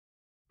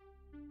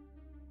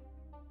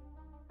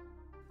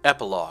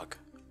Epilogue.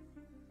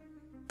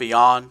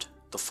 Beyond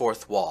the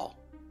Fourth Wall.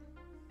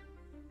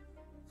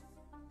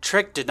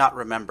 Trig did not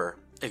remember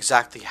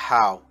exactly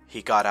how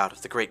he got out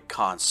of the Great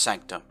Khan's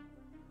sanctum.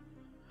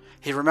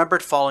 He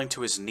remembered falling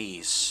to his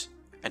knees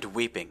and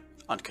weeping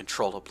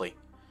uncontrollably.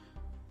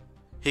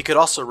 He could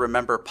also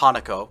remember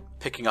Panico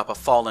picking up a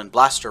fallen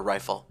blaster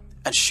rifle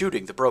and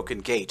shooting the broken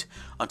gate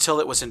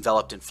until it was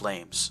enveloped in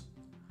flames.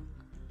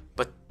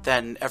 But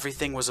then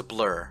everything was a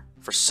blur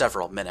for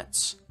several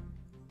minutes.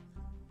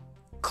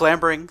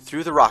 Clambering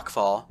through the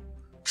rockfall,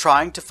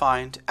 trying to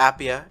find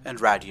Appia and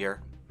Radir,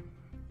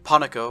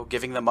 Panico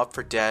giving them up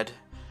for dead,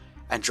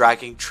 and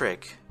dragging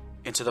Trig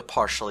into the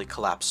partially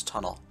collapsed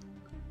tunnel.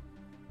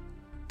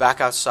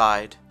 Back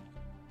outside,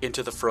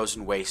 into the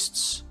frozen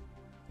wastes,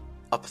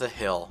 up the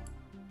hill,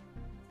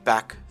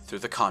 back through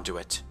the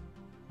conduit,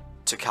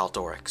 to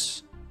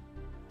Kaldorix.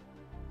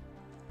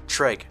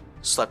 Trig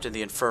slept in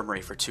the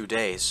infirmary for 2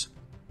 days.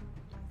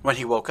 When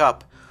he woke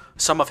up,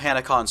 some of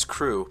Hannikon's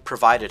crew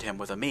provided him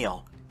with a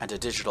meal and a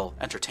digital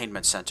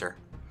entertainment center.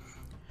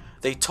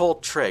 They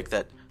told Trig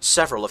that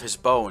several of his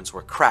bones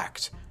were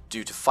cracked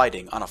due to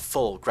fighting on a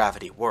full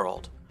gravity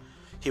world.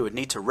 He would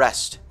need to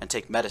rest and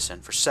take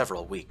medicine for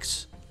several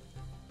weeks.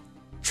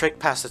 Trig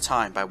passed the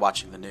time by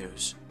watching the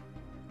news.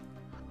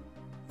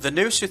 The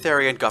new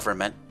Sutherian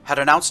government had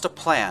announced a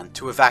plan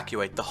to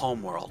evacuate the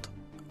homeworld.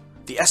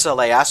 The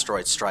SLA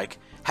asteroid strike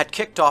had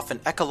kicked off an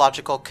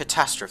ecological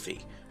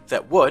catastrophe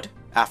that would,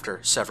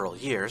 after several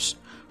years,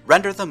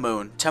 render the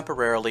moon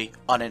temporarily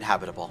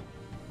uninhabitable.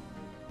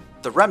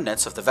 The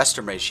remnants of the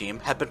Vestum regime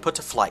had been put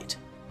to flight.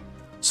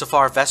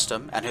 Safar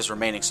Vestum and his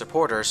remaining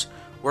supporters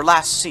were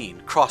last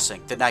seen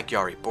crossing the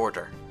Nagyari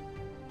border.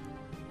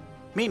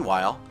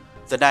 Meanwhile,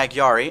 the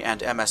Nagyari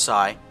and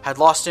MSI had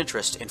lost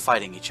interest in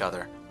fighting each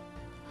other.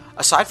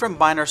 Aside from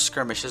minor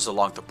skirmishes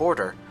along the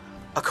border,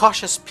 a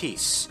cautious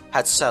peace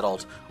had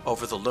settled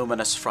over the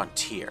luminous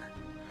frontier.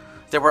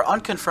 There were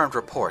unconfirmed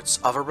reports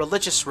of a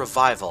religious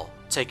revival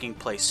taking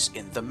place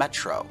in the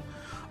Metro,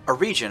 a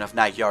region of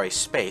Nagyari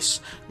space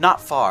not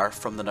far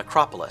from the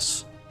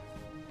necropolis.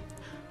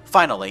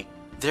 Finally,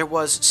 there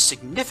was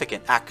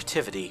significant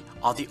activity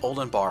on the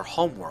Olenbar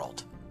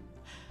homeworld.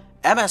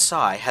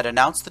 MSI had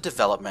announced the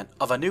development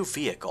of a new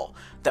vehicle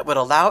that would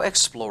allow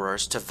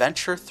explorers to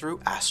venture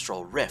through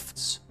astral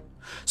rifts.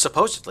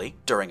 Supposedly,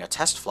 during a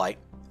test flight,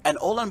 an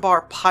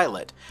Olenbar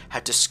pilot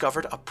had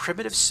discovered a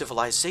primitive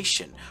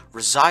civilization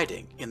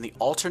residing in the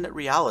alternate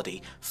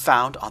reality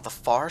found on the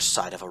far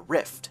side of a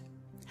rift.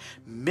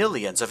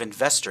 Millions of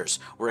investors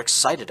were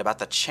excited about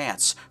the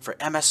chance for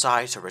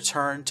MSI to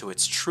return to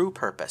its true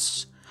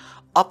purpose,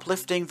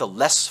 uplifting the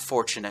less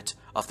fortunate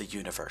of the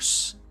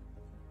universe.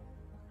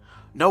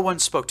 No one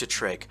spoke to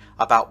Trig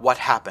about what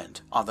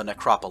happened on the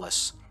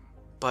necropolis,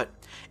 but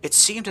it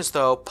seemed as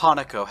though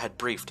Panico had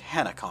briefed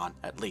Hannikon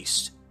at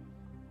least.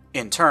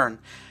 In turn,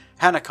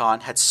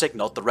 Hannikon had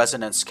signaled the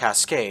Resonance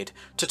Cascade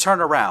to turn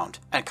around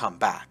and come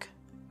back.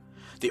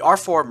 The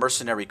R4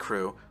 mercenary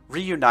crew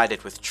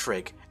reunited with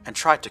Trig and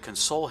tried to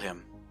console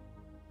him.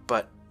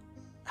 But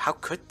how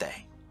could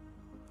they?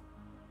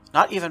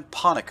 Not even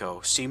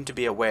Panico seemed to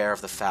be aware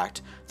of the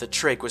fact that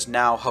Trig was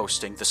now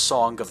hosting the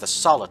Song of the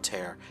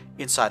Solitaire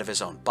inside of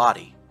his own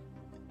body.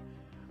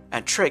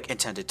 And Trig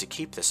intended to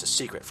keep this a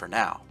secret for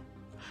now.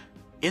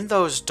 In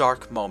those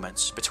dark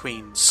moments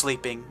between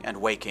sleeping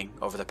and waking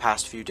over the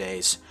past few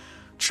days,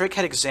 Trig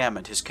had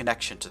examined his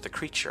connection to the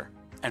creature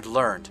and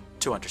learned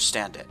to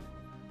understand it.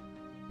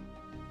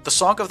 The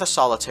Song of the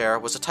Solitaire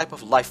was a type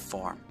of life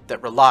form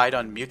that relied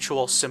on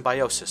mutual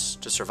symbiosis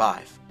to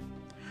survive.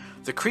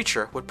 The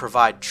creature would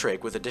provide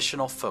Trig with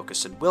additional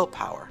focus and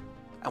willpower,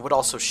 and would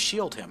also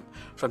shield him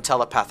from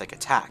telepathic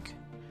attack.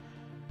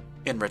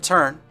 In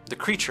return, the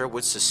creature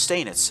would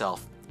sustain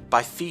itself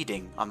by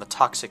feeding on the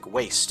toxic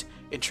waste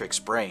in Trig's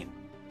brain.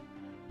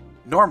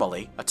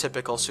 Normally, a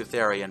typical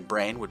Sutherian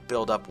brain would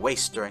build up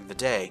waste during the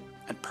day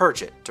and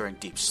purge it during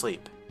deep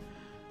sleep.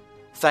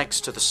 Thanks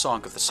to the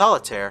Song of the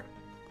Solitaire,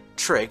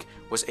 Trig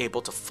was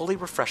able to fully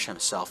refresh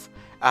himself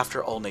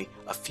after only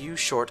a few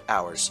short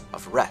hours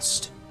of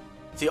rest.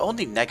 The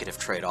only negative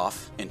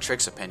trade-off, in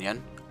Trig's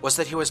opinion, was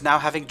that he was now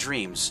having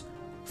dreams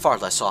far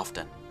less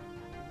often.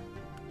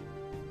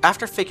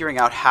 After figuring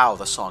out how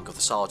the Song of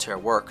the Solitaire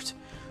worked,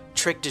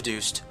 Trig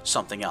deduced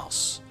something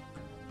else.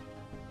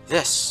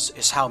 This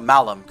is how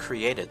Malum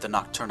created the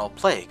nocturnal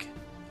plague,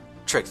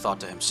 Trig thought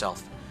to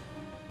himself.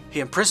 He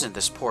imprisoned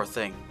this poor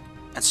thing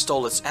and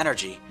stole its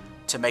energy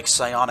to make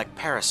psionic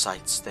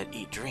parasites that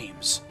eat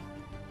dreams.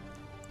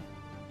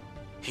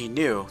 He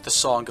knew the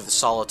Song of the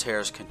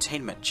Solitaire's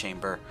containment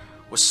chamber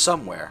was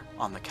somewhere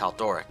on the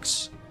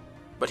Kaldorix,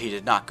 but he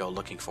did not go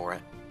looking for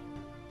it.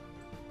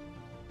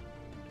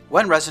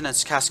 When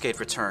Resonance Cascade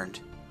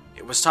returned,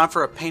 it was time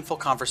for a painful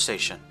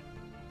conversation.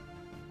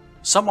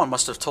 Someone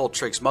must have told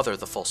Trig's mother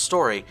the full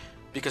story,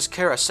 because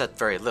Kara said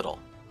very little,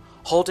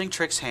 holding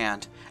Trig's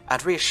hand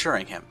and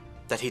reassuring him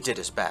that he did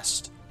his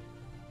best.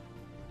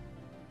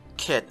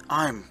 "Kid,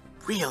 I'm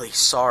really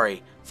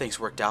sorry things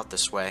worked out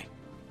this way,"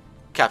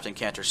 Captain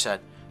Cantor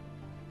said.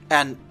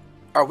 "And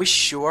are we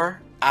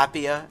sure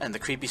Appia and the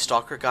creepy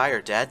stalker guy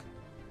are dead?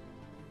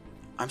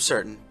 I'm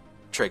certain,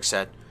 Trig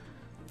said.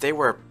 They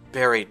were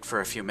buried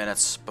for a few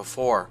minutes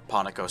before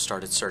Ponico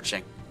started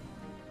searching.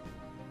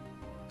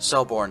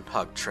 Selborne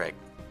hugged Trig.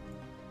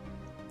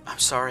 I'm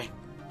sorry,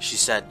 she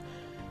said.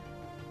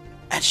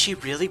 And she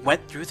really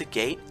went through the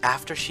gate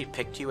after she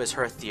picked you as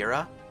her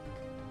Aethera?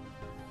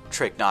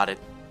 Trig nodded.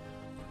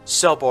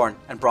 Selborne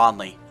and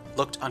Bronley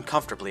looked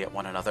uncomfortably at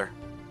one another.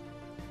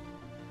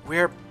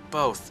 We're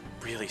both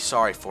really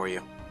sorry for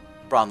you,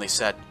 Bronley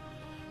said.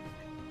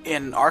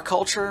 In our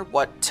culture,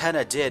 what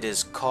Tenna did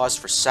is cause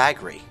for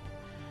Sagri.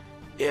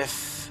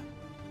 If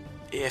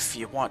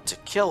you want to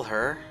kill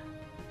her,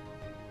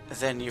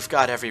 then you've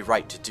got every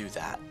right to do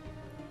that.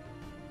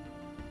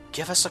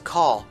 Give us a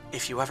call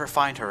if you ever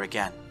find her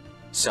again,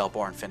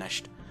 Selborne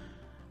finished.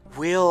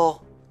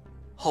 We'll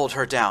hold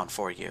her down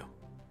for you.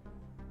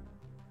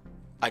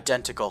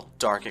 Identical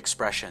dark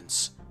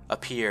expressions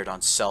appeared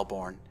on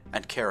Selborne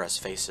and Kara's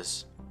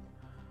faces.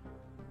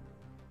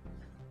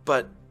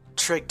 But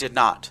Trig did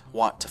not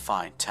want to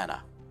find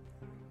Tenna.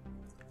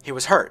 He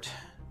was hurt.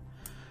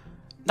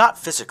 Not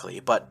physically,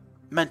 but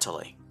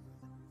mentally.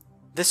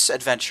 This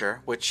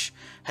adventure, which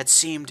had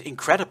seemed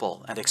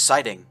incredible and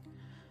exciting,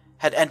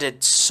 had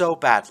ended so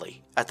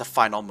badly at the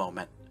final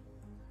moment.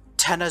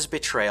 Tenna's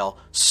betrayal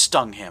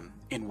stung him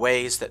in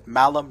ways that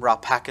Malum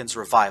Ralpakin's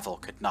revival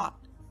could not.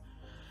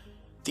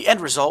 The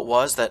end result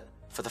was that,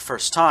 for the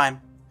first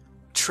time,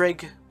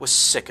 Trig was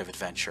sick of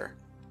adventure.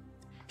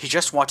 He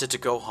just wanted to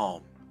go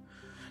home,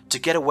 to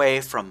get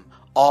away from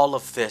all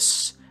of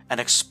this and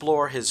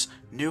explore his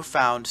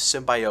newfound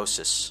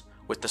symbiosis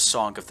with the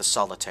Song of the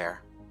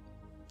Solitaire.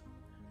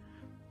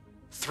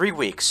 3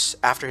 weeks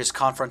after his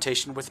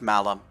confrontation with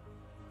Malum,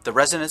 the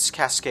Resonance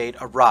Cascade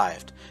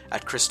arrived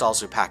at Crystal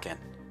Zupakin.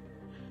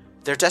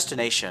 Their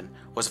destination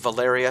was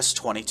Valerius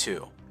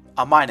 22,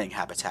 a mining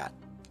habitat.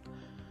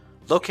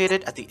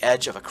 Located at the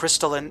edge of a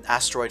crystalline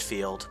asteroid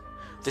field,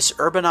 this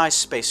urbanized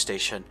space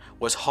station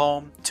was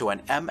home to an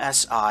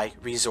MSI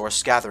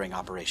resource gathering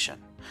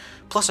operation,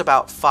 plus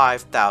about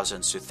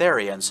 5,000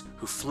 Sutherians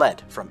who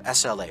fled from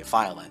SLA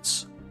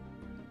violence.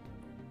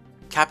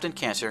 Captain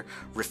Cantor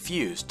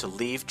refused to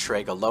leave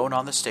Trig alone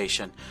on the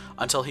station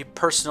until he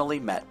personally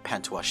met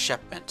Trig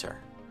Shepminter.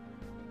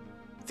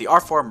 The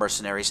R4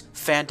 mercenaries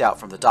fanned out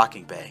from the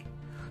docking bay,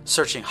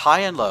 searching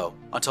high and low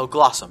until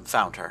Glossum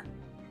found her.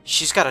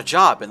 She's got a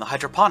job in the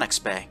hydroponics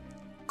bay,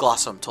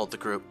 Glossum told the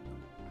group.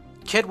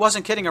 Kid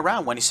wasn't kidding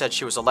around when he said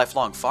she was a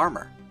lifelong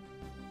farmer.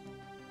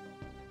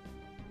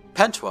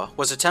 Pentua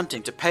was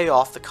attempting to pay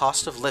off the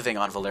cost of living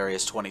on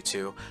Valerius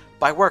 22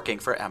 by working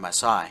for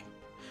MSI.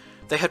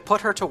 They had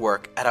put her to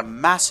work at a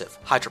massive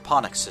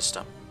hydroponics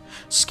system,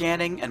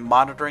 scanning and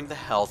monitoring the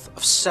health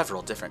of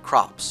several different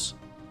crops.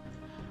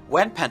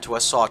 When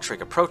Pentua saw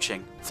Trig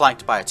approaching,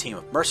 flanked by a team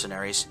of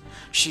mercenaries,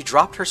 she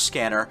dropped her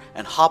scanner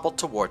and hobbled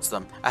towards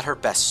them at her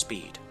best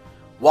speed,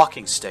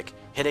 walking stick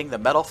hitting the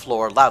metal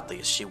floor loudly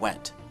as she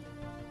went.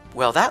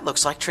 Well, that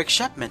looks like Trig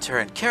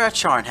Shepminter and Kara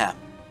Charnham,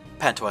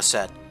 Pentua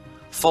said,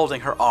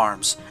 folding her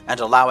arms and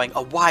allowing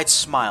a wide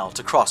smile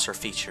to cross her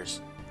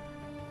features.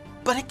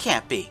 But it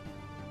can't be.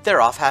 They're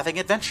off having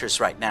adventures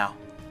right now.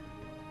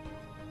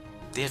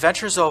 The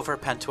adventure's over,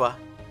 Pentua,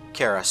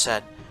 Kara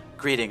said,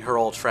 greeting her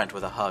old friend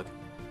with a hug.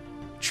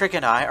 Trig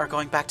and I are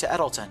going back to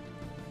Edelton.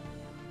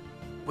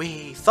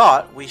 We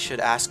thought we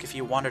should ask if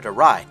you wanted a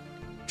ride,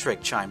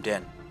 Trig chimed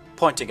in,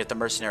 pointing at the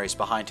mercenaries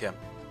behind him.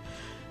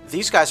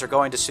 These guys are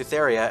going to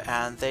Sutheria,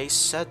 and they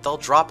said they'll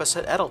drop us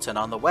at Edelton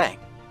on the way.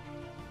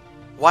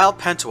 While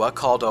Pentua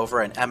called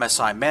over an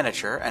MSI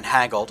manager and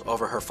haggled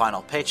over her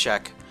final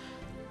paycheck,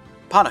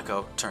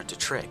 Ponico turned to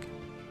Trig.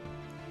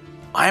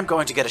 I am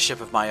going to get a ship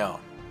of my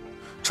own.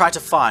 Try to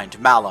find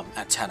Malum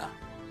and Tenna.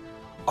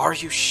 Are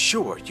you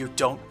sure you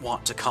don't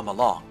want to come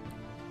along?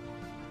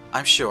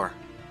 I'm sure,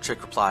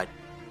 Trig replied.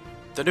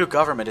 The new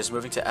government is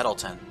moving to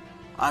Edelton.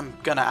 I'm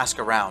gonna ask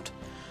around.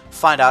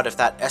 Find out if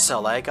that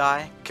SLA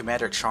guy,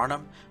 Commander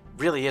Charnham,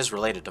 really is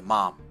related to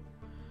Mom.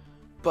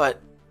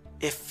 But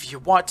if you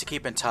want to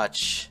keep in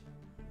touch,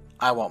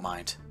 I won't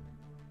mind.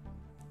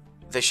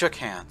 They shook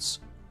hands.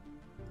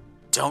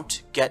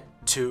 Don't get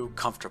too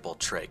comfortable,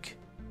 Trig,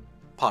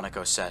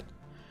 Ponico said.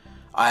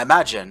 I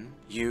imagine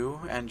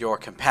you and your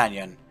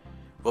companion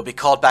will be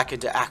called back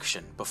into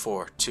action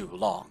before too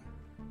long.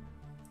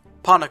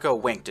 Ponico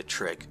winked at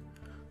Trig,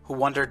 who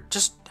wondered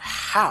just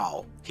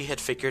how he had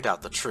figured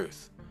out the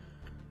truth.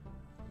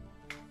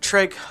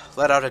 Trig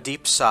let out a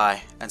deep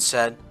sigh and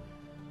said,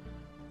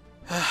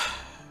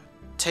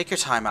 Take your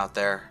time out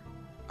there.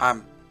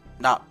 I'm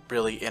not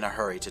really in a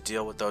hurry to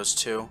deal with those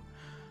two.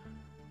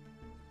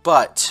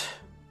 But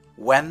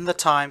when the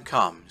time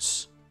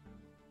comes,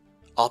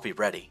 I'll be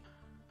ready.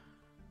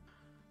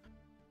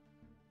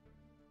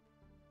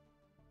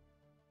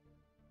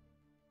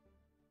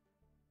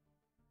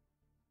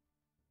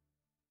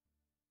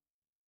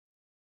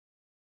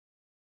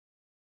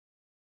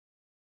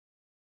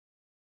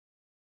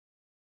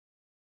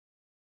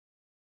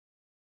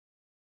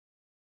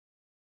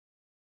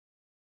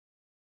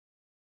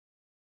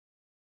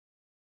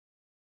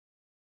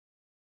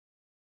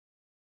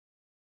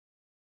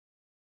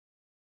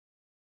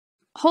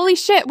 Holy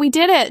shit, we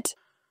did it!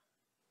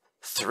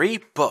 3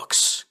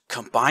 books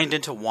combined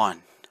into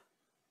one.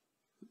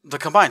 The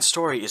combined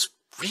story is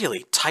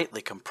really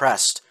tightly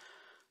compressed.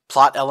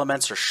 Plot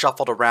elements are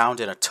shuffled around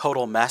in a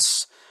total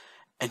mess,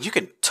 and you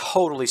can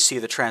totally see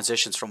the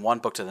transitions from one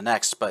book to the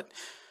next, but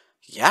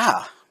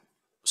yeah,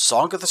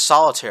 Song of the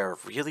Solitaire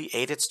really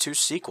ate its 2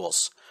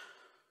 sequels.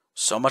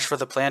 So much for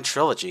the planned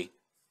trilogy.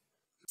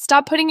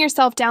 Stop putting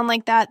yourself down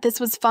like that. This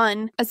was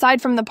fun,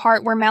 aside from the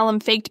part where Malum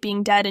faked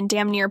being dead and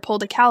damn near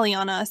pulled a Callie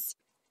on us.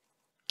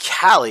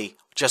 Callie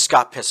just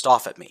got pissed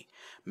off at me.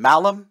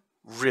 Malum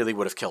really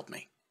would have killed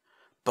me.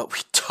 But we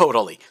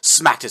totally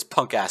smacked his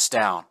punk ass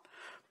down.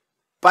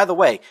 By the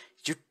way,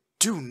 you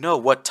do know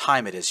what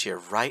time it is here,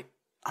 right?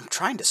 I'm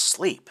trying to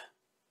sleep.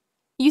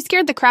 You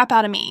scared the crap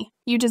out of me.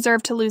 You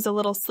deserve to lose a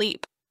little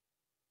sleep.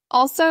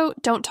 Also,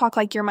 don't talk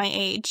like you're my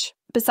age.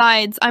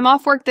 Besides, I'm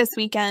off work this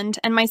weekend,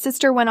 and my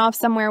sister went off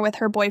somewhere with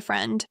her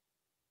boyfriend.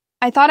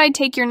 I thought I'd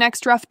take your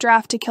next rough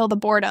draft to kill the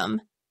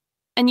boredom.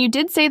 And you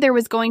did say there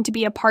was going to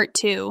be a part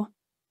 2.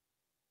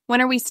 When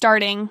are we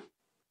starting?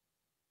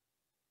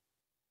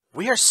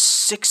 We are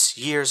 6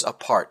 years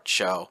apart,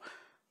 Cho.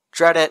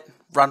 Dread it,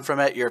 run from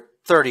it, your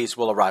 30s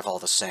will arrive all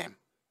the same.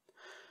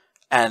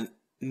 And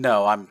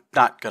no, I'm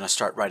not going to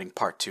start writing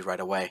part 2 right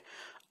away.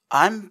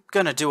 I'm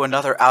going to do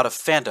another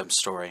out-of-fandom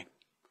story.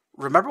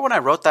 Remember when I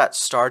wrote that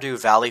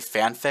Stardew Valley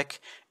fanfic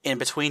in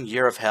between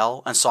Year of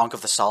Hell and Song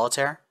of the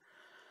Solitaire?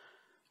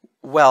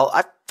 Well,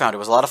 I found it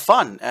was a lot of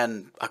fun,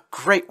 and a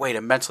great way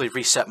to mentally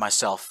reset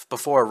myself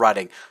before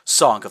writing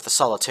Song of the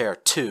Solitaire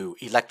 2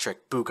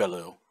 Electric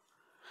Boogaloo.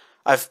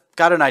 I've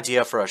got an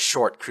idea for a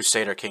short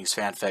Crusader Kings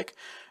fanfic,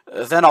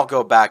 then I'll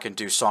go back and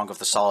do Song of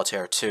the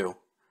Solitaire 2.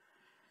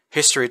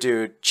 History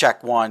Dude,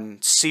 Check 1,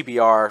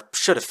 CBR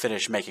should have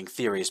finished making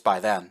theories by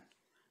then.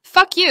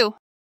 Fuck you!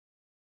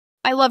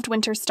 I loved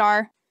Winter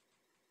Star.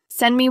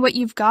 Send me what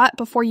you've got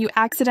before you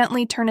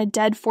accidentally turn a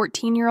dead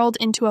 14-year-old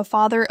into a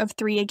father of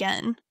 3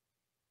 again.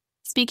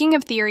 Speaking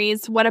of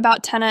theories, what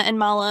about Tenna and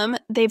Malum?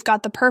 They've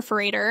got the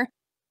perforator.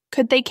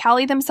 Could they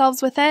Callie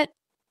themselves with it?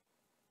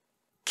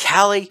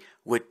 Callie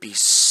would be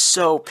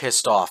so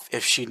pissed off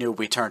if she knew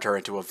we turned her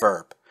into a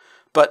verb.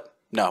 But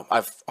no,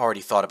 I've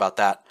already thought about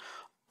that.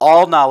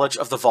 All knowledge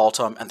of the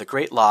Voltum and the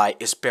Great Lie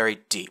is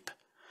buried deep.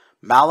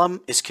 Malum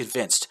is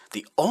convinced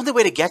the only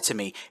way to get to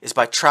me is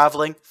by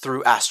traveling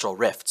through astral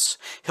rifts.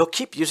 He'll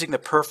keep using the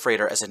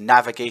perforator as a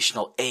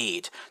navigational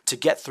aid to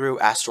get through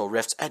astral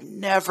rifts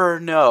and never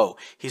know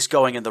he's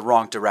going in the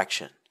wrong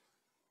direction.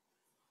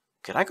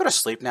 Can I go to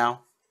sleep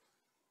now?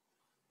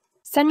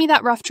 Send me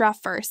that rough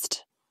draft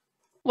first.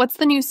 What's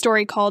the new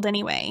story called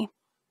anyway?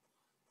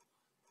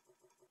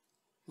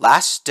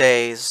 Last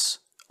Days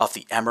of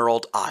the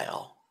Emerald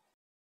Isle.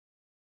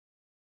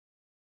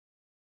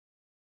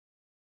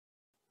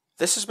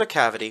 This is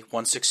Macavity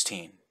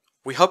 116.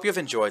 We hope you've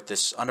enjoyed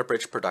this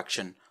unabridged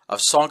production of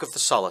Song of the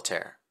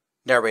Solitaire,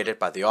 narrated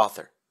by the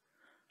author.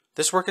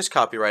 This work is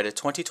copyrighted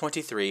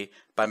 2023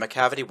 by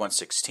Macavity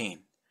 116.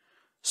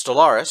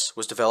 Stellaris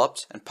was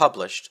developed and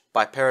published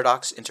by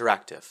Paradox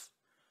Interactive.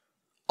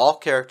 All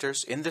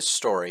characters in this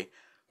story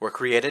were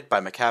created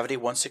by Macavity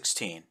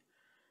 116.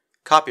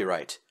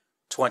 Copyright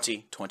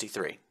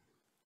 2023.